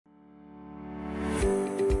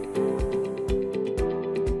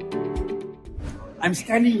I'm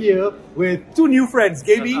standing here with two new friends,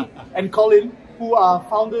 Gabby and Colin, who are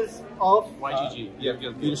founders of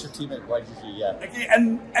YGG. Leadership team at YGG, yeah. Okay,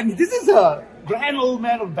 and this is a grand old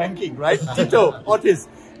man of banking, right? Justo Ortiz.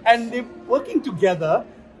 And they're working together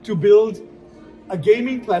to build a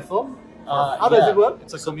gaming platform. How does it work?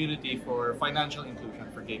 It's a community for financial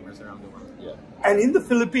inclusion for gamers around the world. Yeah. And in the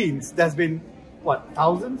Philippines, there's been, what,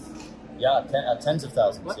 thousands? Yeah, tens of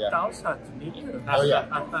thousands. What, yeah. thousands? Millions? Oh yeah.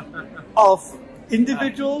 Of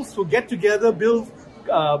individuals who get together, build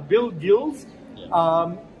guilds,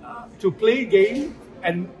 to play game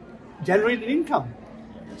and generate income.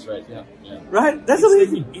 Yeah, that's right. Yeah. Right? That's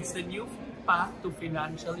amazing. It's the new path to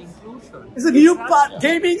financial inclusion. It's a new path.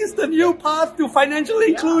 Gaming is the new path to financial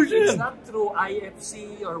inclusion. It's not through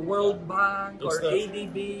IFC or World Bank or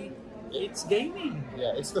ADB. It's gaming.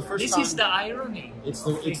 Yeah, it's the first This time. is the irony. It's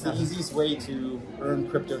the easiest way to earn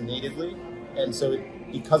crypto natively, and so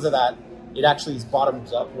because of that, it actually is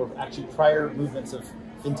bottoms up. Where actually prior movements of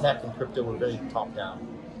fintech and crypto were very top down,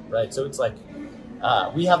 right? So it's like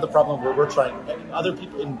we have the problem where we're trying. Other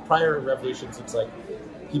people in prior revolutions, it's like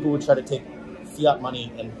people would try to take fiat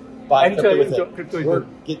money and buy crypto with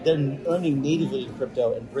it. They're earning natively in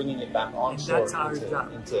crypto and bringing it back onshore. And that's our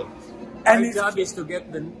job. And our job is to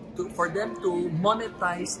get for them to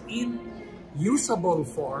monetize in usable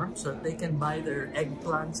form, so they can buy their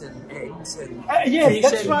eggplants and eggs and fish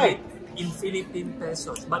that's and right. meat in Philippine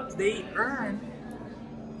pesos, but they earn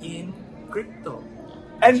in crypto.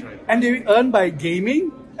 And they earn by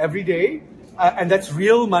gaming every day, and that's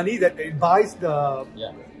real money that it buys the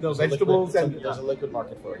vegetables and there's a liquid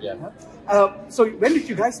market for it. Yeah. So when did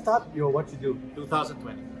you guys start what you do?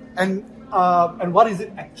 2020. And what is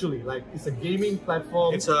it actually like? It's a gaming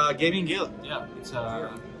platform. It's a gaming guild. Yeah. It's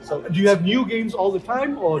So do you have new games all the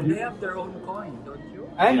time, or and they have their own coin, don't you?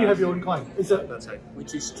 And you have your own coin. That's right.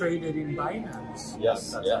 Which is traded in Binance.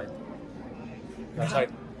 Yes. That's right. That's right.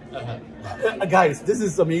 Guys, this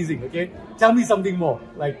is amazing. Okay, tell me something more.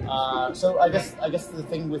 Like, so I guess the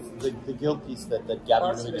thing with the guild piece that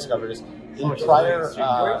Gabby really discovered is in prior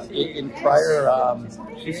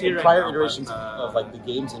iterations of like the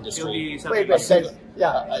games industry.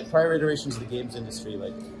 Prior iterations of the games industry,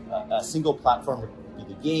 like a single platform would be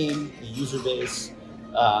the game, the user base.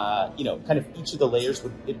 Kind of each of the layers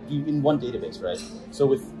would be in one database, right? So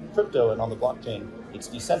with crypto and on the blockchain, it's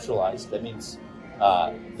decentralized. That means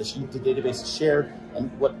the database is shared,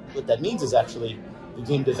 and what that means is actually the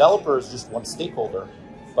game developer is just one stakeholder,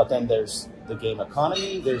 but then there's the game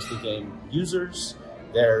economy, there's the game users,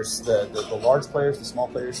 there's the large players, the small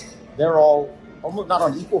players. They're all almost not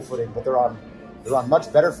on equal footing, but they're on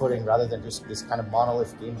much better footing rather than just this kind of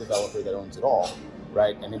monolith game developer that owns it all,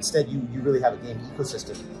 right? And instead, you really have a game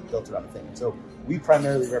ecosystem built around the thing. And so we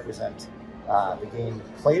primarily represent the game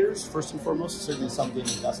players first and foremost, certainly some game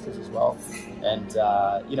investors as well. And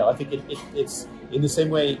I think it's in the same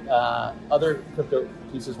way other crypto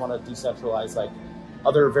pieces want to decentralize, like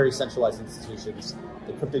other very centralized institutions.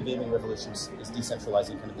 The crypto gaming revolution is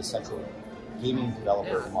decentralizing kind of the central gaming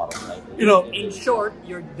developer model. Right? In short,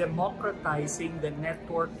 you're democratizing the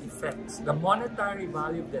network effects, the monetary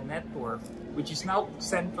value of the network, which is now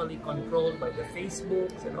centrally controlled by the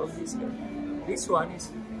Facebooks and all these things. This one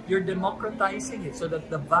is you're democratizing it so that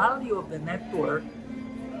the value of the network,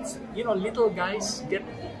 little guys get.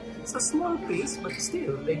 It's a small piece, but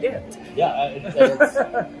still they get. Yeah,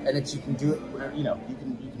 and you can do it whenever you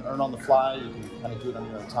can earn on the fly. You can kind of do it on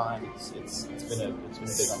your own time. It's been a big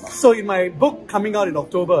unlock. So in my book coming out in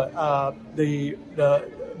October, the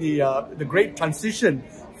great transition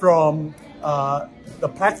from the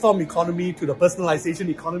platform economy to the personalization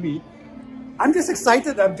economy. I'm just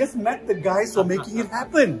excited. I've just met the guys who are making it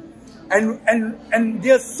happen, and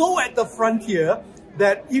they're so at the frontier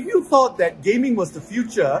that if you thought that gaming was the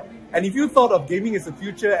future, and if you thought of gaming as the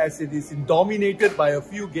future as it is dominated by a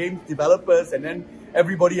few game developers and then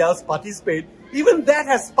everybody else participate, even that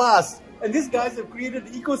has passed. And these guys have created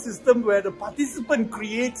an ecosystem where the participant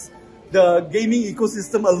creates the gaming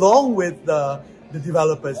ecosystem along with the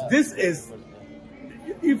developers. This is,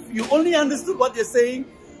 if you only understood what they're saying,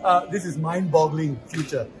 this is mind-boggling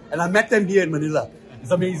future. And I met them here in Manila.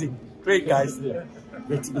 It's amazing. Great guys.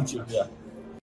 Great to meet you. Yeah.